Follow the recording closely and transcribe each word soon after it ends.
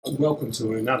Welcome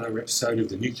to another episode of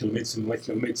the Nuclear Medicine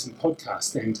Molecular Medicine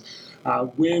podcast, and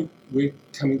we're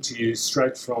coming to you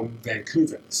straight from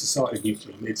Vancouver, the Society of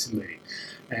Nuclear Medicine meeting,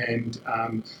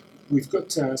 and we've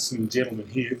got some gentlemen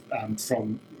here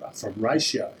from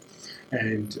Ratio,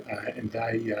 and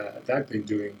they've been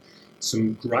doing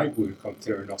some great work on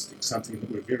theranostics, something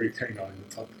that we're very keen on in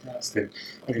the podcast, and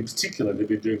in particular they've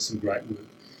been doing some great work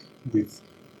with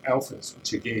alphas,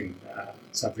 which again,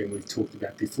 something we've talked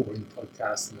about before in the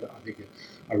podcast, and I think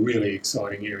a really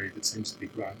exciting area that seems to be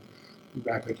growing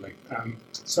rapidly.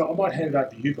 So I might hand it over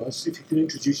to you guys, if you can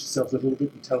introduce yourselves a little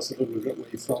bit and tell us a little bit about where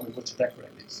you're from and what your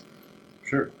background is.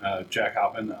 Sure. Jack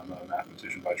Hoppin. I'm a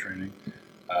mathematician by training.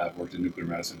 I've worked in nuclear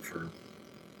medicine for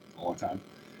a long time,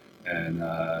 and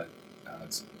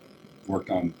worked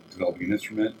on developing an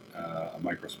instrument, a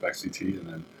microspec CT, and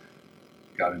then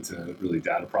got into really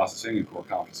data processing and core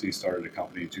competency. Started a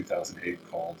company in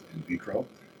 2008 called InVicro.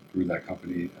 Through that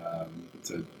company,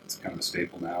 it's kind of a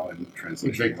staple now in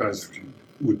translation. InVicro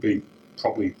would be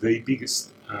probably the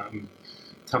biggest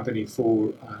company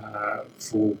for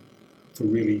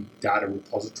really data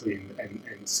repository and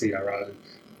CRO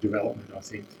development. I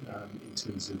think in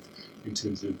terms of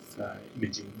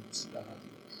imaging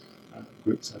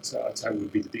groups, I'd say it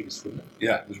would be the biggest, wouldn't it?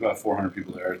 Yeah, there's about 400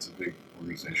 people there. It's a big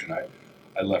organization.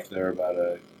 I left there about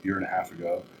a year and a half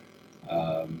ago.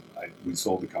 We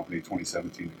sold the company in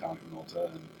 2017 to Konica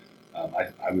Minolta, and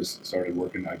I started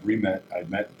working. I'd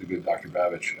met the good Dr.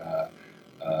 Babich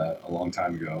a long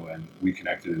time ago, and we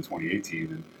connected in 2018,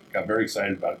 and got very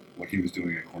excited about what he was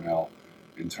doing at Cornell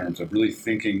in terms of really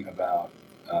thinking about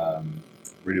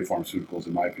radiopharmaceuticals,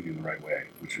 in my opinion, the right way,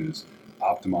 which is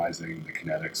optimizing the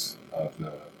kinetics of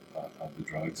the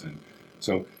drugs, and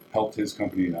so helped his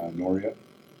company Noria.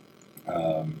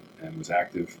 And was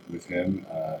active with him.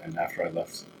 And after I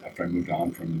moved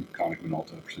on from Konica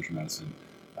Minolta Precision Medicine,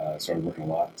 started working a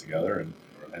lot together.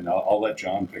 And I'll let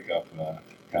John pick up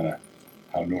kind of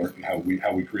how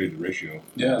we created the Ratio.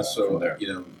 Yeah. So there.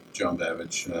 John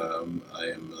Babich. I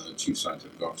am the Chief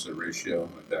Scientific Officer at Ratio.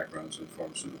 My background's in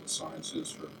pharmaceutical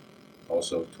sciences for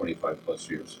also 25 plus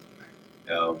years.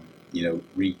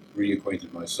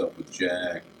 Reacquainted myself with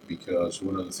Jack because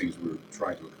one of the things we were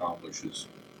trying to accomplish is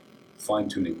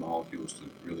fine-tuning molecules to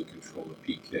really control the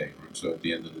PK. Right? So at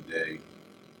the end of the day,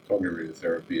 targeted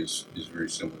radiotherapy is very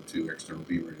similar to external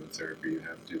beam radiotherapy. You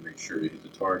have to make sure you hit the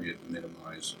target,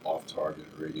 minimize off-target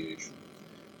radiation.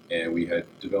 And we had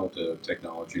developed a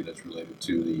technology that's related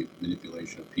to the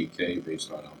manipulation of PK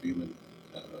based on albumin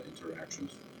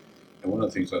interactions. And one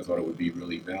of the things I thought it would be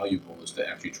really valuable is to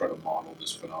actually try to model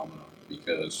this phenomenon,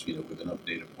 because with enough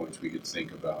data points we could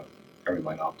think about how we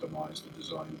might optimize the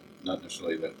design, not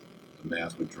necessarily that the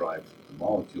math would drive the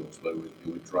molecules, but it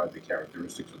would drive the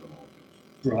characteristics of the molecules.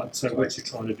 Right, so what you're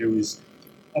trying to do is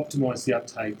optimise the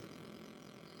uptake,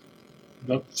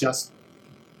 not just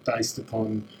based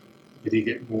upon whether you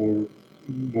get more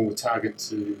target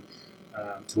to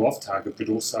off-target, but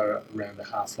also around the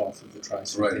half-life of the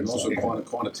tracer. Right, and also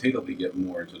quantitatively get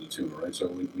more into the tumor, right? So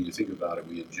when you think about it,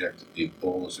 we inject a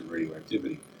bolus of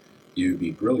radioactivity. It would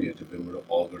be brilliant if it were to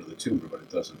all go to the tumor, but it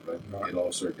doesn't, right? It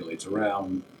all circulates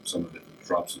around, some of it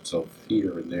drops itself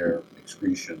here and there,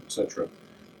 excretion, etc.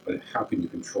 But how can you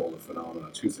control the phenomena?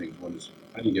 Two things. One is,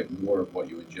 how do you get more of what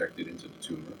you injected into the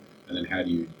tumor? And then how do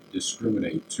you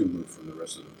discriminate tumor from the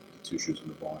rest of the tissues in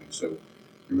the body? So it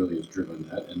really has driven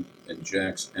that. And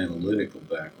Jack's analytical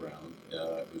background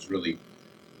was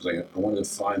like, I wanted to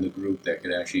find the group that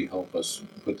could actually help us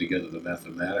put together the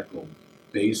mathematical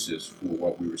basis for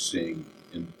what we were seeing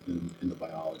in the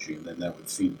biology, and then that would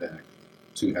feed back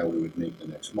to how we would make the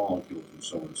next molecules and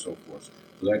so on and so forth.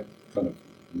 So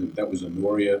that was a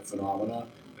Noria phenomena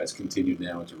that's continued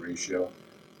now into Ratio.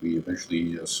 We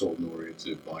eventually sold Noria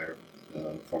to Bayer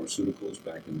Pharmaceuticals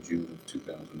back in June of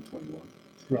 2021.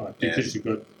 Right, because you've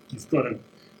got to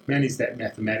manage that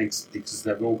mathematics, because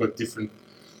they've all got different.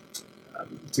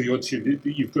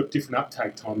 You've got different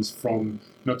uptake times from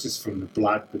not just from the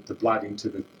blood, but the blood into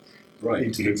the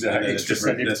exactly.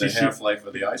 The half-life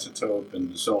of the isotope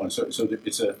and so on. So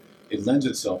it lends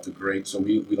itself to great. So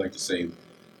we like to say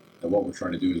that what we're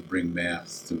trying to do is bring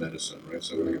math to medicine, right?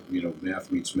 So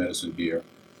math meets medicine here,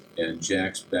 and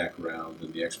Jack's background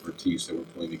and the expertise that we're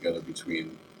pulling together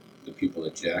between the people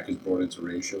that Jack has brought into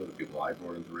Ratio, the people I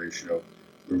brought into Ratio,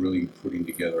 we're really putting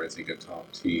together, I think, a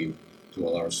top team to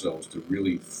allow ourselves to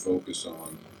really focus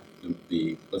on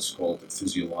the let's call it the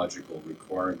physiological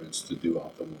requirements to do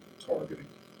optimal targeting.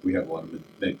 We have a lot of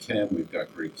med chem, we've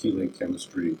got great chelate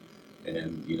chemistry,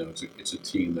 and it's a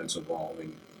team that's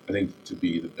evolving I think, to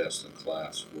be the best in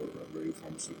class for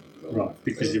radiopharmaceutical development. Right,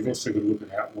 because you've also got to look at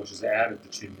how what is out of the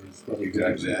tumour as well.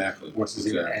 Exactly. What's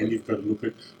in it, and you've got to look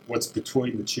at what's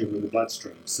between the tumour and the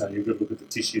bloodstream. So you've got to look at the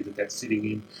tissue that's sitting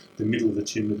in the middle of the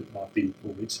tumour that might be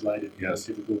more insulated, more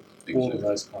difficult, all of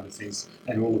those kind of things.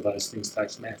 And all of those things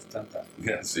takes math, don't they?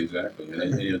 Yes, exactly.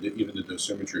 And you know, even the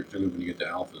dosimetry, particularly when you get to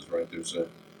alphas, right?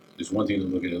 There's one thing to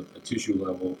look at a tissue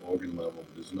level, organ level,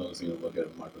 but there's another thing to look at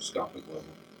a microscopic level.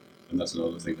 And that's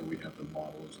another thing that we have to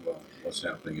model as well. What's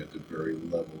happening at the very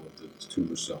level of the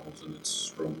tumor cells and its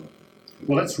stroma.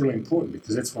 Well, that's really important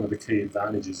because that's one of the key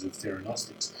advantages of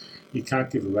theranostics. You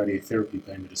can't give a radiotherapy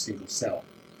beam at a single cell.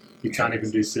 You can't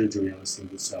even do surgery on a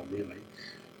single cell, really.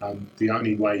 The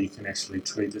only way you can actually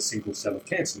treat a single cell of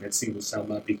cancer, and that single cell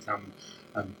might become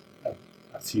a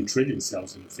few trillion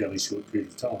cells in a fairly short period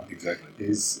of time,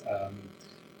 is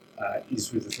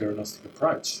with a theranostic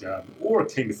approach, or a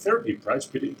chemotherapy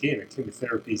approach, but again, a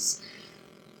chemotherapy is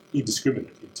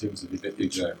indiscriminate in terms of it.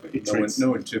 Exactly.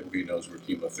 No one typically knows where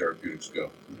chemotherapeutics go.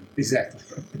 Exactly.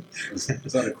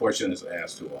 It's not a question that's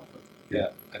asked too often.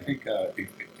 Yeah, I think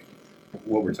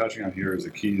what we're touching on here is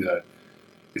a key that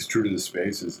is true to this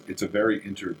space. Is it's a very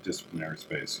interdisciplinary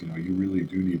space. You know, you really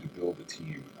do need to build a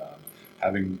team.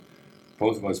 Having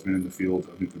both of us been in the field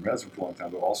of nuclear medicine for a long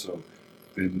time, but also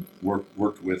been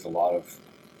worked with a lot of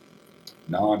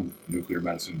non-nuclear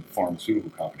medicine pharmaceutical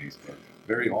companies.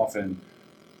 Very often,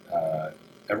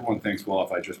 everyone thinks, well,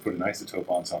 if I just put an isotope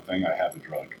on something, I have the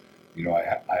drug. You know,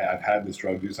 I've had this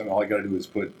drug do something. All I got to do is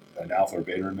put an alpha or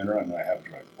beta emitter, and then I have a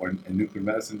drug. Or in nuclear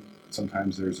medicine,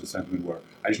 sometimes there's a sentiment where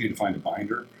I just need to find a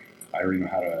binder. I already know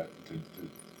how to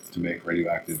make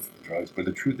radioactive drugs. But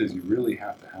the truth is, you really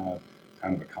have to have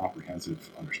kind of a comprehensive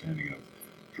understanding of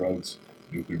drugs,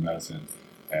 nuclear medicine,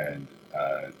 and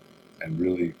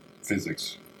really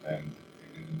physics, and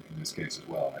in this case as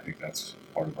well. I think that's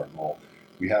part of our goal.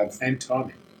 We have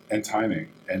timing, and timing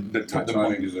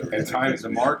is everything. And time, the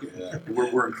market. Yeah.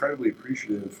 We're incredibly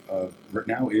appreciative of. Right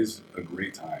now is a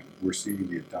great time. We're seeing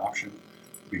the adoption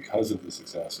because of the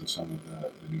success of some of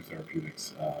the new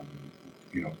therapeutics.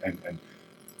 You know, and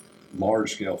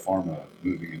large scale pharma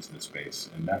moving into this space,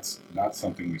 and that's not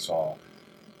something we saw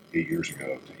 8 years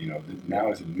ago. You know,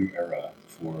 now is a new era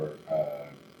for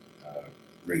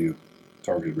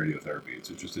targeted radiotherapy. It's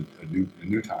just a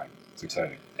new time. It's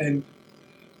exciting, and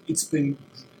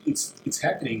it's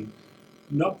happening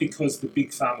not because the big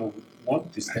pharma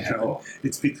want this to happen.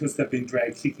 It's because they've been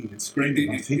dragged kicking and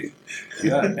screaming, I think.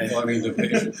 Yeah, well, I mean, the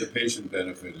patient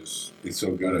benefit is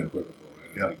so good and equivocal.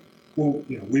 Yeah. Well,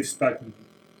 you know, we've spoken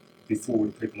before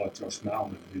with people like Josh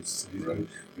Malman, who's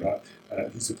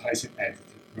a patient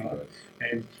advocate, right?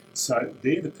 And so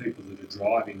they're the people that are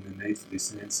driving the need for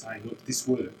this and then saying, look, this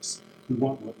works. We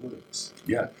want what works.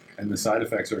 Yeah, and the side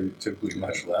effects are typically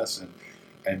much less.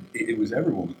 And it was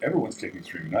everyone's kicking and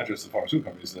screaming, not just the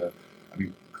pharmaceutical companies. I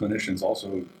mean, clinicians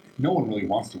also. No one really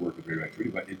wants to work with radioactivity,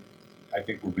 but I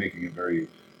think we're making it very.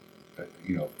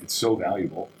 You know, it's so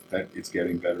valuable that it's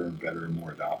getting better and better and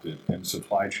more adopted. And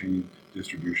supply chain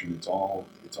distribution, it's all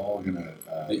going to.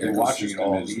 You're watching it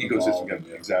all. The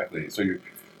ecosystem, exactly.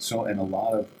 So and a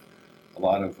lot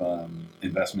of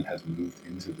investment has moved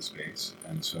into the space,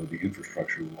 and so the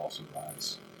infrastructure will also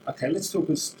rise. Okay, let's talk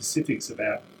with specifics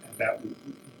about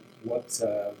what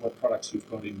products you've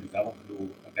got in development or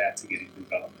about to get into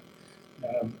development.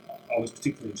 I was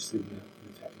particularly interested in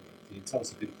the FAPI. Can you tell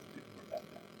us a bit more about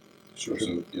that? Sure.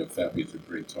 So, FAPI is a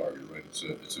great target, right?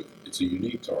 It's a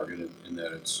unique target in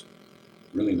that it's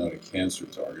really not a cancer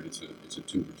target. It's a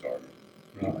tumor target.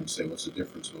 Right. You might say, what's the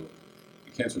difference? Well,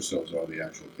 the cancer cells are the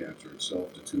actual cancer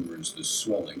itself. The tumor is the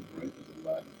swelling, right? The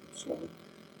Latin for swelling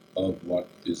of what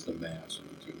is the mass of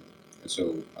the tumor. And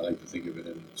so I like to think of it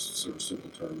in sort of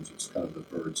simple terms. It's kind of the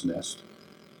bird's nest,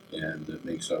 and it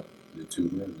makes up the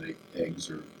tumor, and the eggs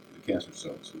are the cancer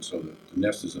cells. And so the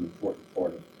nest is an important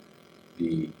part of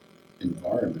the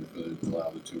environment to allow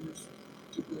the tumors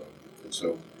to grow. And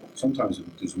so sometimes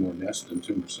there's more nest than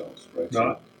tumor cells, right?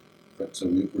 No. So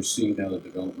we're seeing now the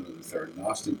development of the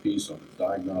theranostic piece on the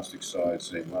diagnostic side,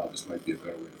 saying, wow, this might be a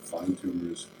better way to find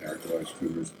tumors, characterize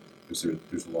tumors, because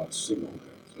there's a lot of signal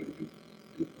there. So you can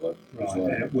there's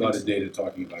a lot of data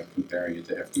talking about comparing it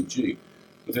to FDG.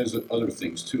 But there's other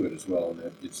things to it as well, and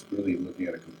that it's really looking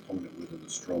at a component within the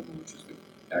stroma, which is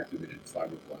the activated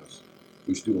fibroblasts,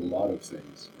 which do a lot of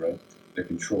things, right? They're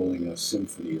controlling a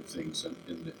symphony of things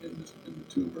in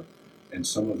the tumor, and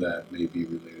some of that may be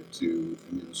related to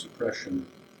immunosuppression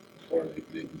or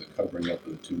the covering up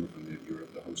of the tumor from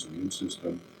the host immune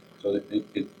system. So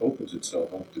it opens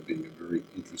itself up to being a very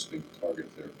interesting target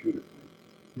therapeutically.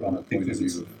 Right,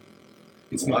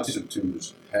 It's not lots just, of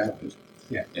tumors have it.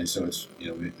 Yeah. And so it's,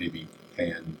 maybe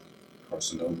pan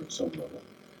carcinoma at some level.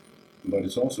 But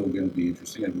it's also going to be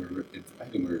interesting, and I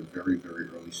think we're at a very, very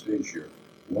early stage here.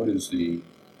 What is the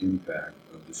impact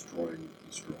of destroying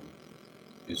the stroma?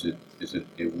 Is it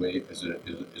a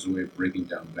way of breaking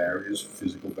down barriers,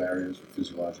 physical barriers, or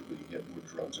physiologically to get more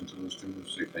drugs into those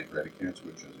tumors? Say pancreatic cancer,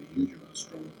 which has a huge amount of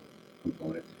stroma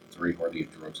component. It's very hard to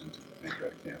get drugs into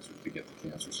pancreatic cancer to get the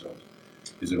cancer cells.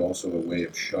 Is it also a way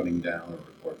of shutting down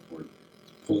or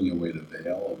pulling away the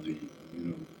veil of the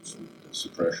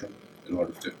immunosuppression in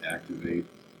order to activate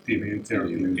the immune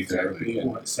therapy. Exactly.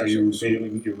 So you're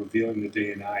revealing the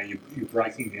DNA. You're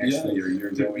breaking the actual you're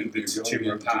going the in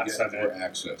tumor apart, to so get more that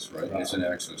access, right? Right. It's an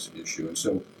access issue, and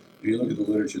so if you look at the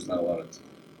literature, there's not a lot of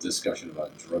discussion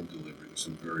about drug delivery. There's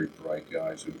some very bright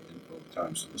guys who, over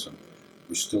time, so listen,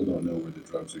 we still don't know where the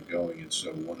drugs are going, and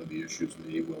so one of the issues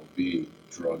may well be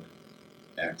drug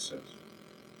access.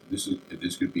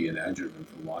 This could be an adjuvant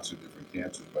for lots of different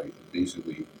cancers by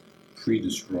basically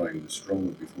pre-destroying the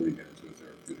stroma before you get into a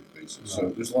therapeutic basis. Right. So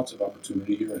there's lots of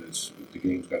opportunity here, and the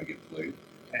game's got to get played.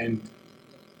 and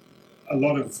a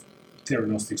lot of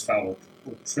theranostics fail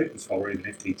or treatments fail, or even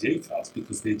FTG fails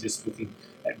because they're just looking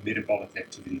at metabolic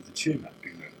activity of the tumour,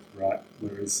 right?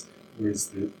 Whereas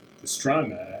the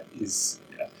stroma is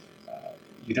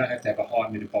you don't have to have a high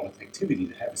metabolic activity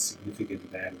to have a significant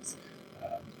amount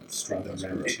of stroma That's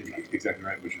around the correct. tumour. Exactly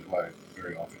right, which is why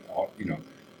very often,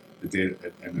 the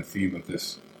data and the theme of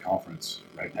this conference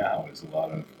right now is a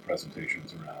lot of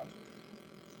presentations around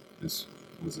this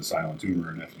was a silent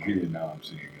tumor in FTG, and now I'm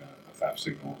seeing a FAP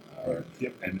signal. Right.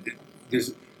 Yep. And It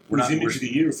was Image of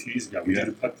the Year a few years ago. We Yeah.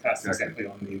 did a podcast exactly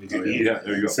on the Image of the Year. yeah,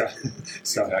 there you go. So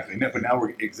Exactly. But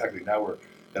now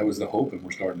that was the hope, and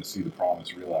we're starting to see the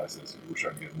promise realize this. We're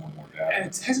starting to get more and more data. and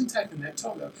it hasn't taken that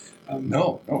time though.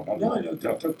 No.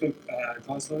 Dr.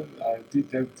 Gosler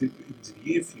did Image of the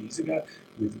Year a few years ago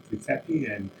with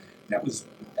FAPI, and that wasn't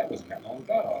that long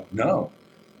ago. No.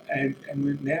 And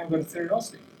we've now got a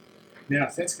theranostic. Now,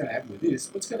 if that's going to happen with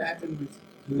this, what's going to happen with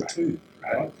HER2,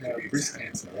 right? Breast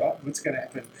cancer, right? What's going to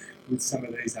happen with some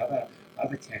of these other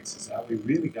cancers? Are we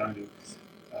really going to?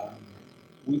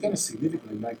 We're going to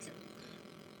significantly make.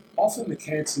 Often the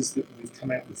cancers that we've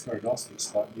come out with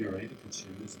theranostics, like neuroendocrine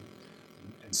tumours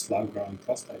and slow-growing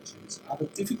prostate tumours, are the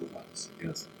difficult ones.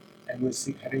 Yes. And we're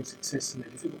having success in the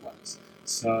difficult ones.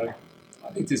 So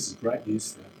I think this is great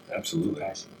news for Absolutely.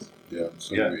 patients. Yeah,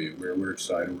 so Yeah. we're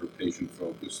excited. We're patient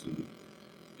focused, and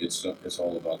it's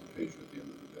all about the patient at the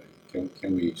end of the day.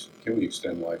 Can we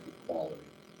extend life with quality?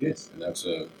 Yes. And that's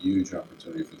a huge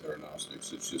opportunity for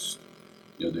theranostics. It's just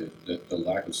the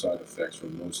lack of side effects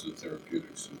from most of the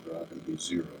therapeutics. They're not going to be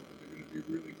zero, but they're going to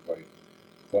be really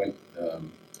quite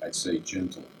I'd say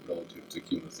gentle relative to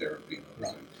chemotherapy and other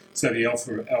Right. things. So the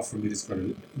alpha emitter's got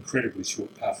an incredibly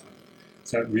short pathway.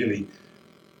 So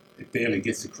it barely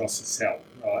gets across the cell,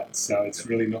 right? So it's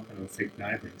really not going to affect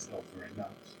neighbouring cells very much.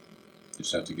 You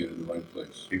just have to get it in the right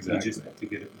place. Exactly. You just have to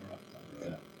get it in the right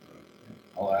place. Right.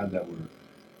 I'll add that we're,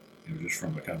 just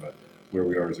from a kind of where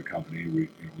we are as a company, we've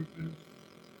been.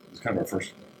 It's kind of our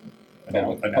first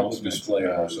Public announcement. display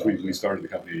of ourselves. We started the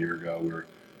company a year ago. We're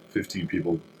 15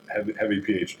 people, heavy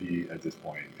PhD at this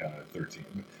point, kind of 13.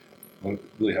 We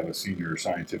really have a senior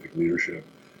scientific leadership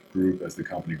group as the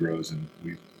company grows, and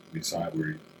we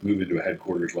move into a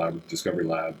headquarters lab, discovery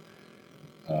lab,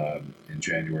 in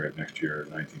January of next year,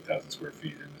 19,000 square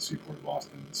feet in the seaport of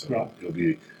Boston. So Right. it'll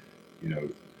be,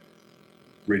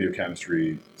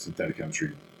 radiochemistry, synthetic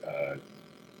chemistry,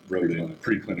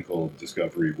 preclinical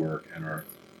discovery work, and our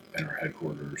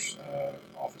headquarters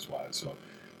office wise. So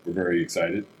we're very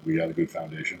excited. We got a good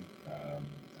foundation, and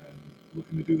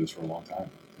looking to do this for a long time.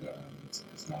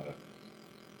 It's not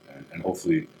and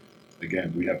hopefully,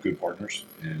 again, we have good partners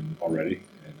already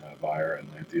in Bayer and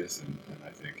Lantheus, and I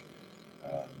think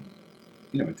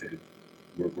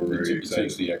we're very It excited.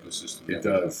 takes the ecosystem It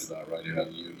that we does. talked about, right? Yeah.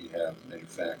 You have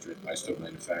manufacturing, isotope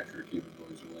manufacturer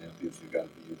capabilities with Lantheus. You've got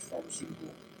a huge pharmaceutical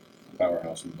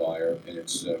powerhouse in Bayer, and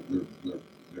it's we're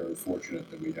very fortunate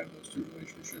that we have those two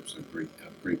relationships. They're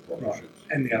great partnerships.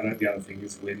 Right. And the other thing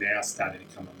is we're now starting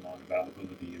to come online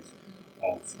availability of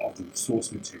the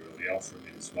source material, the alpha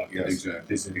emitters. Like Yes,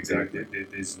 exactly.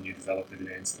 There's a new developer at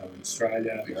ANSTO in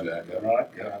Australia, Exactly. right?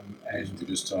 Yeah. And We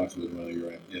just talked with one of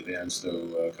your the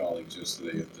ANSTO colleagues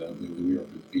yesterday we were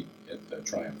at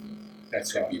Triumph.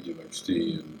 that's At right.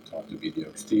 BDOXT and talked to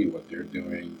BDOXT, what they're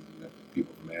doing, met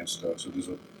people from ANSTO. So there's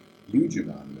a huge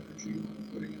amount of energy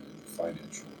we're putting in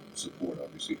financial support,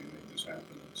 obviously, to make this happen.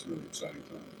 It's a really exciting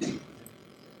time.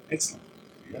 Excellent.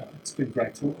 Yeah. It's been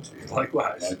great talking to you.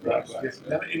 Likewise. Likewise.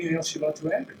 Yeah. Now, anything else you'd like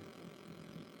to add?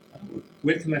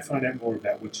 Where can they find out more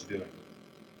about what you're doing?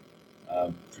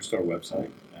 Just our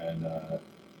website, and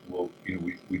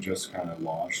we just kind of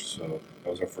launched, so that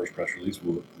was our first press release.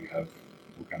 We'll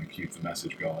kind of keep the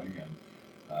message going, and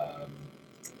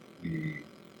the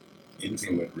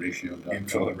info@ratio.com.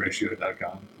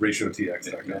 info@ratio.com,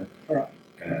 ratiotx.com, All right.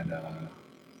 and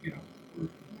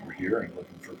we're here and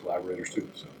looking for collaborators too.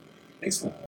 So Excellent.